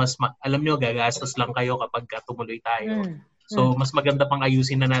shown na mas alam nyo, gagastos lang kayo kapag tumuloy tayo. So, mas maganda pang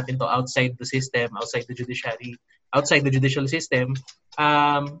ayusin na natin to outside the system, outside the judiciary, outside the judicial system.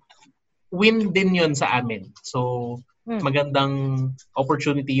 Win din yon sa amin. So, magandang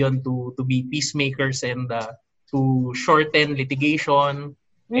opportunity yon to be peacemakers and to shorten litigation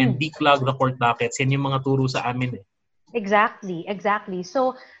and declog the court dockets. Yan yung mga turo sa amin. Exactly.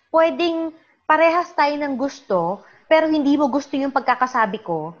 So, pwedeng parehas tayo ng gusto, pero hindi mo gusto yung pagkakasabi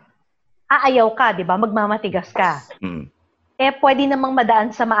ko, aayaw ka, di ba? Magmamatigas ka. Pwede namang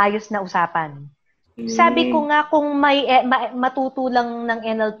madaan sa maayos na usapan. Sabi ko nga, kung may matutulang ng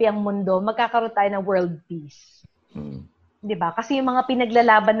NLP ang mundo, magkakaroon tayo ng world peace. Di ba? Kasi yung mga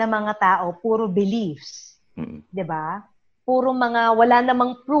pinaglalaban ng mga tao, puro beliefs. Di ba? Puro mga wala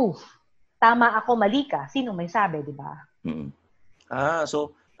namang proof. Tama ako, mali ka. Sino may sabi, di ba?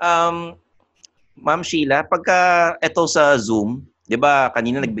 So, Ma'am Sheila, pagka ito sa Zoom, 'di ba,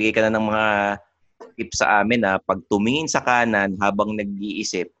 kanina nagbigay ka na ng mga tips sa amin pag tumingin sa kanan habang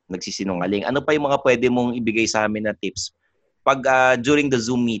nag-iisip, nagsisinungaling. Ano pa yung mga pwede mong ibigay sa amin na tips pag during the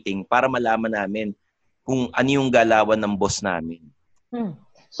Zoom meeting para malaman namin kung ano yung galawan ng boss namin?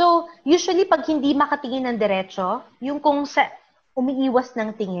 So, usually pag hindi makatingin ng diretso, yung kung umiiwas ng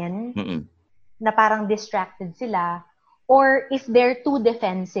tingin, na parang distracted sila, or if they're too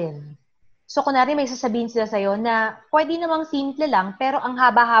defensive. So, kunwari may sasabihin sila sa'yo na pwede namang simple lang, pero ang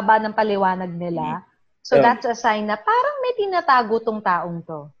haba-haba ng paliwanag nila. So, that's a sign na parang may tinatago tong taong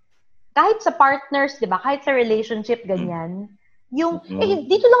to. Kahit sa partners, di ba? Kahit sa relationship, ganyan. Yung,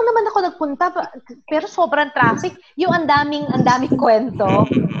 dito lang naman ako nagpunta, pero sobrang traffic. Yung ang daming kwento.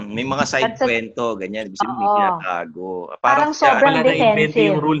 May mga side kwento, ganyan. Ibig sabihin, may tinatago. Parang sobrang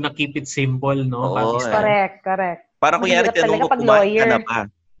defensive. Yung rule na keep it simple, no? Correct. Parang kunyari, tinanong mo, kumain ka na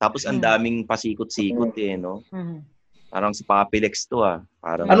ba? Tapos ang daming pasikot-sikot no? Parang sa Papilex to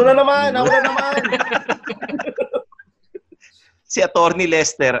Parang, Ano na naman? Si Attorney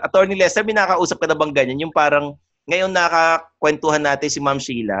Lester, may nakausap ka na bang ganyan? Yung parang, ngayon nakakwentuhan natin si Ma'am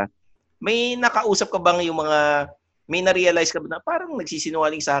Sheila, may nakausap ka bang yung mga, may na-realize ka ba na parang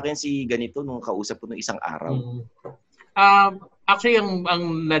nagsisinungaling sa akin si ganito nung kausap ko nung isang araw? Actually,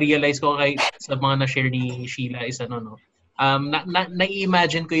 ang na-realize ko sa mga na-share ni Sheila is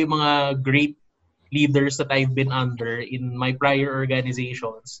na-imagine ko yung mga great leaders that I've been under in my prior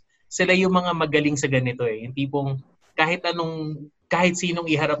organizations. Sila yung mga magaling sa ganito Yung tipong kahit sinong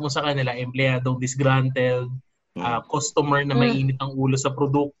iharap mo sa kanila, empleyadong disgruntled, customer na mainit ang ulo sa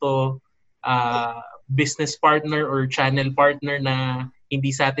produkto, business partner or channel partner na hindi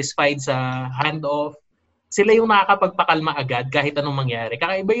satisfied sa handoff, sila yung nakakapagpakalma agad kahit anong mangyari.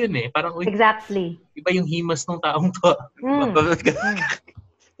 Kakaiba yun Parang, exactly. Iba yung himas ng taong to.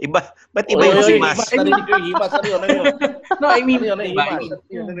 Ba't iba yung himas? No, I mean,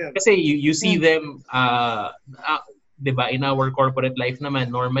 kasi you see them, diba, in our corporate life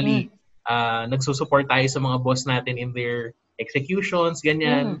naman, normally, nagsusupport tayo sa mga boss natin in their executions,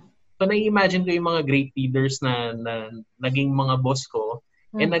 ganyan. So, nai-imagine ko yung mga great leaders na naging mga boss ko.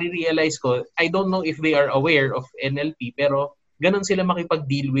 And nare-realize ko, I don't know if they are aware of NLP, pero ganun sila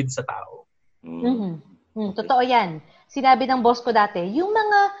makipag-deal with sa tao. Totoo yan. Sinabi ng boss ko dati, yung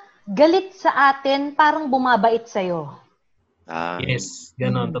mga galit sa atin, parang bumabait sa'yo. Yes,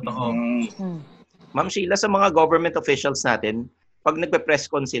 ganun, totoo. Ma'am Sheila, sa mga government officials natin, pag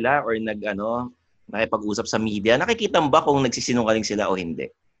nagpe-press con sila or nakipag-usap sa media, nakikita mo ba kung nagsisinungaling sila o hindi?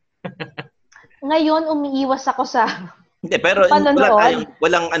 Ngayon, umiiwas ako sa Hindi, pero Panonood?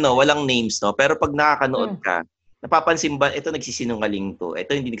 walang names, no? Pero pag nakakanood ka, napapansin ba, ito nagsisinungaling to,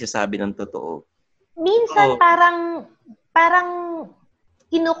 ito hindi nagsasabi ng totoo. Minsan parang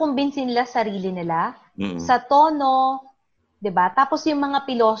kinukumbinsin nila sarili nila sa tono, 'di ba? Tapos yung mga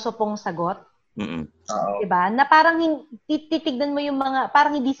pilosopong sagot, 'di ba? Na parang titignan mo yung mga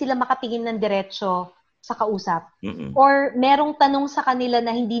parang hindi sila makatingin ng diretso sa kausap. Or merong tanong sa kanila na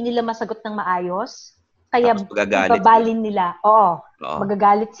hindi nila masagot ng maayos, kaya ibabalin nila. Oo.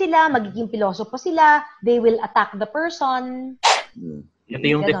 Magagalit sila, magiging pilosopo sila, they will attack the person. Ito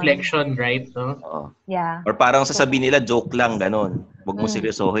yung deflection, right? No? Yeah. Or parang sasabihin nila, joke lang, ganon. Huwag mo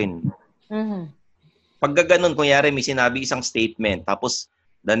seryosohin. Pag ganon, kunyari may sinabi isang statement, tapos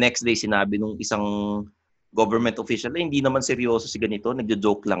the next day sinabi nung isang government official, hindi naman seryoso si ganito,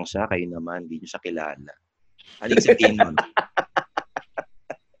 nagjo-joke lang siya, kayo naman, hindi niyo siya kilala. Anong sabihin nun?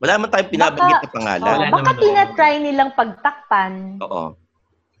 Wala naman tayong pinabanggit na pangalan. Baka tinatry nilang pagtakpan. Oo.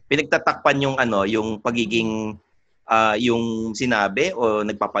 Pinagtatakpan yung yung pagiging yung sinabi o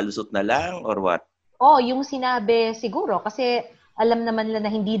nagpapalusot na lang or what? Yung sinabi siguro kasi alam naman nila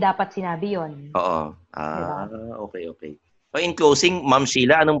na hindi dapat sinabi yon. Oo. Okay. So in closing, Ma'am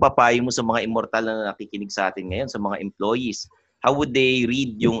Sheila, anong papayo mo sa mga immortal na nakikinig sa atin ngayon, sa mga employees? How would they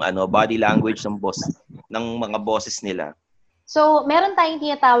read yung body language ng mga bosses nila? So, meron tayong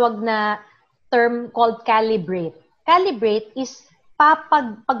tinatawag na term called calibrate. Calibrate is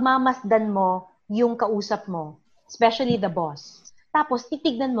pagmamasdan mo yung kausap mo, especially the boss. Tapos,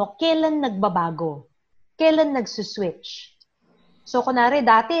 titignan mo kailan nagbabago, kailan nagsuswitch. So, kunwari,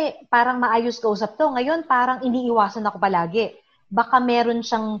 dati parang maayos kausap to. Ngayon, parang iniiwasan ako palagi. Baka meron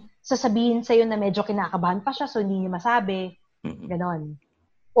siyang sasabihin sa'yo na medyo kinakabahan pa siya so hindi niya masabi. Ganon.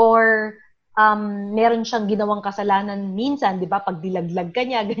 Or, meron siyang ginawang kasalanan minsan, di ba? Pag dilaglag ka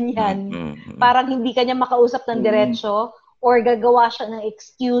niya, ganyan. Parang hindi ka niya makausap ng diretsyo or gagawa siya ng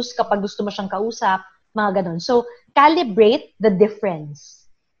excuse kapag gusto mo siyang kausap, mga ganon. So, calibrate the difference.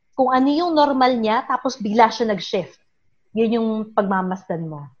 Kung ano yung normal niya, tapos bigla siya nag-shift. Yun yung pagmamasdan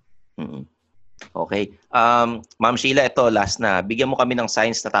mo. Okay. Ma'am Sheila, ito, last na. Bigyan mo kami ng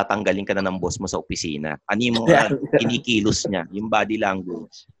signs na tatanggalin ka na ng boss mo sa opisina. Ano yung mga kinikilos niya? Yung body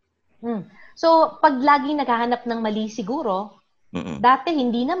language. So, pag laging naghahanap ng mali siguro, dati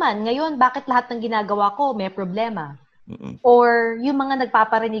hindi naman. Ngayon, bakit lahat ng ginagawa ko may problema? Or yung mga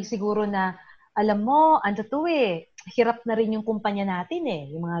nagpaparinig siguro na, alam mo, hirap na rin yung kumpanya natin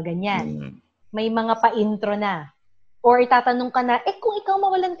yung mga ganyan. May mga pa-intro na. Or itatanong ka na, kung ikaw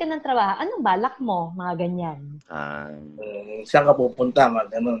mawalan ka ng trabaho, anong balak mo? Mga ganyan. Saan ka pupunta?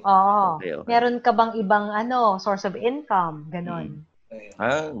 Ganun. Oo. Okay. Meron ka bang ibang source of income? Ganon.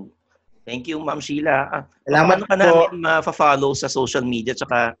 Thank you, Ma'am Sheila. Salamat ka namin ma-follow sa social media,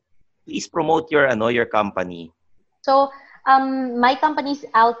 tsaka please promote your company. So, my company is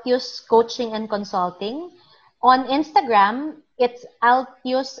Altius Coaching and Consulting. On Instagram, it's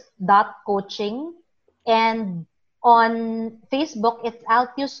altius.coaching, and on Facebook, it's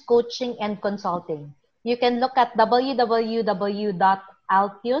Altius Coaching and Consulting. You can look at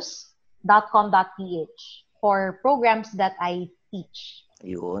www.altius.com.ph for programs that I teach.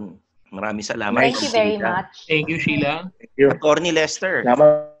 Ayun. Maraming salamat. Thank you very much. Thank you, Sheila. Attorney Lester,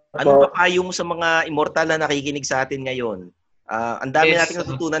 ano pa payo mo sa mga immortal na nakikinig sa atin ngayon? Ang dami nating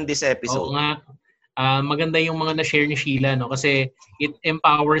natutunan this episode. Oo nga. Maganda yung mga na-share ni Sheila, no? Kasi it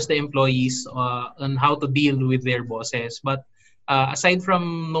empowers the employees on how to deal with their bosses. But aside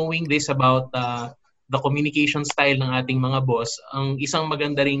from knowing this about the communication style ng ating mga boss, ang isang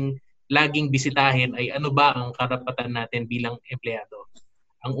maganda ring laging bisitahin ay ano ba ang karapatan natin bilang empleyado.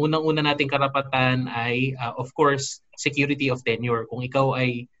 Ang unang-una nating karapatan ay, of course, security of tenure. Kung ikaw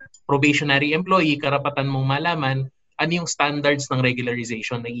ay probationary employee, karapatan mong malaman ano yung standards ng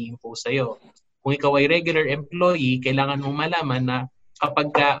regularization na i-impose sa'yo. Kung ikaw ay regular employee, kailangan mong malaman na kapag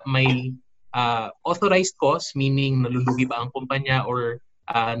may authorized cause, meaning nalulugi ba ang kumpanya or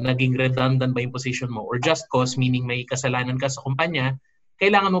naging redundant ba yung position mo, or just cause, meaning may kasalanan ka sa kumpanya,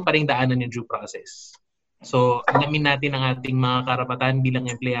 kailangan mo pa rin daanan yung due process. So, alamin natin ang ating mga karapatan bilang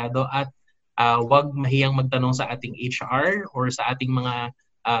empleyado at wag mahiyang magtanong sa ating HR or sa ating mga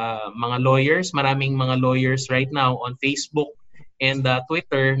lawyers. Maraming mga lawyers right now on Facebook and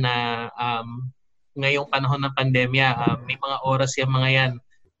Twitter na ngayong panahon ng pandemya, may mga oras yung mga yan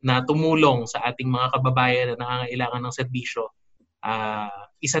na tumulong sa ating mga kababayan na nangangailangan ng serbisyo.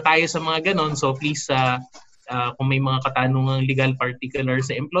 Isa tayo sa mga ganon, so please, kung may mga katanungang legal particular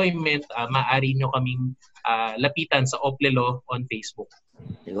sa employment, maaari nyo kaming lapitan sa Ople Law on Facebook.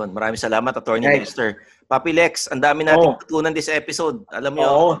 Yun, maraming salamat, Attorney Lester. Papi Lex, ang dami natin tutunan this episode. Alam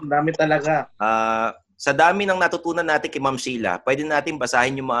mo, ang dami talaga. sa dami ng natutunan natin kay Ma'am Sheila, pwede natin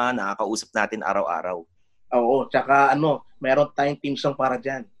basahin yung mga nakakausap natin araw-araw. Oo, tsaka meron tayong team song para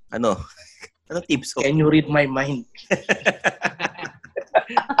dyan. Ano? Anong team song? Can you read my mind?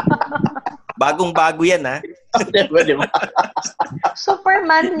 Bagong-bago yan, ha? Di ba?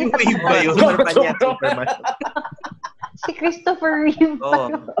 Superman. Yung iba yun. Superman yan, Superman. Si Christopher Reeve. Oo.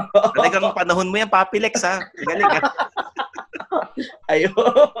 Talagang panahon mo yan, Papilex, ha? Galing, ha? Ayun.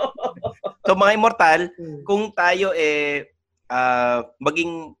 So, mga immortal, kung tayo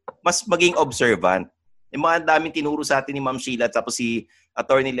maging observant, yung mga daming tinuro sa atin ni Ma'am Sheila at tapos si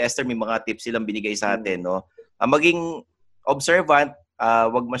Attorney Lester, may mga tips silang binigay sa atin, no? Maging observant,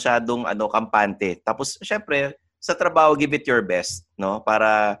 wag masyadong kampante. Tapos syempre, sa trabaho give it your best, no?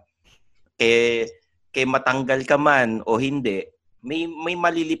 Para kay matanggal ka man o hindi, may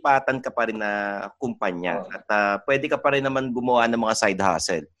malilipatan ka pa rin na kumpanya at pwede ka pa rin naman gumawa ng mga side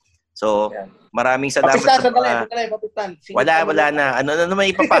hustle. So, maraming salamat sa mga... Wala na. Ano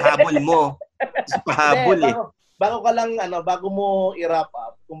naman ipapahabol mo? Pahabol Bago ka lang, bago mo i-wrap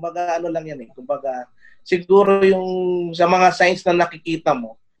up, kumbaga lang yan kumbaga, siguro yung sa mga signs na nakikita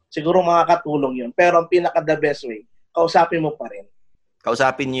mo, siguro makakatulong yun. Pero ang pinaka-the best way, kausapin mo pa rin.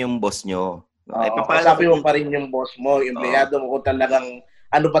 Kausapin niyo yung boss nyo. Kausapin mo pa rin yung boss mo, yung empleyado mo kung talagang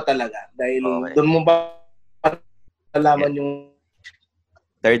ano ba talaga. Dahil doon mo ba alaman yung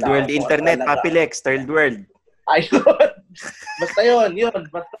third world internet, Papilex, third world. Ayun. Basta yun.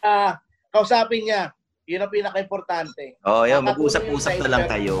 Basta kausapin niya. Yun ang pinaka-importante. Yan. Mag-usap-usap na lang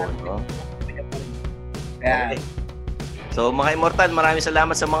kayo. No? Yan. Okay. So, mga immortal, maraming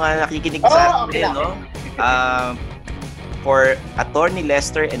salamat sa mga nakikinig sa atin. No? For Attorney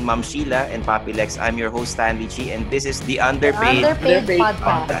Lester and Ma'am Sheila and Papilex, I'm your host, Stanley Chi, and this is the Underpaid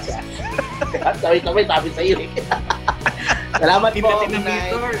Podcast. Sabi sa iyo. Salamat po. Tingnan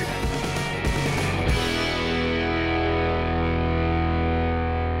dito.